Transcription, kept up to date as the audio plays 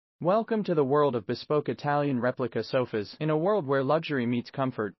Welcome to the world of bespoke Italian replica sofas. In a world where luxury meets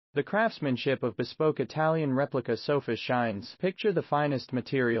comfort, the craftsmanship of bespoke Italian replica sofas shines. Picture the finest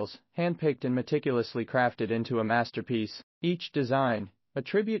materials, handpicked and meticulously crafted into a masterpiece. Each design, a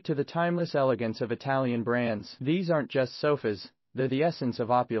tribute to the timeless elegance of Italian brands. These aren't just sofas, they're the essence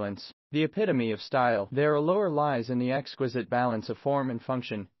of opulence, the epitome of style. Their allure lies in the exquisite balance of form and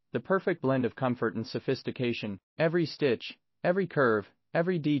function, the perfect blend of comfort and sophistication. Every stitch, every curve,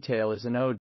 every detail is an ode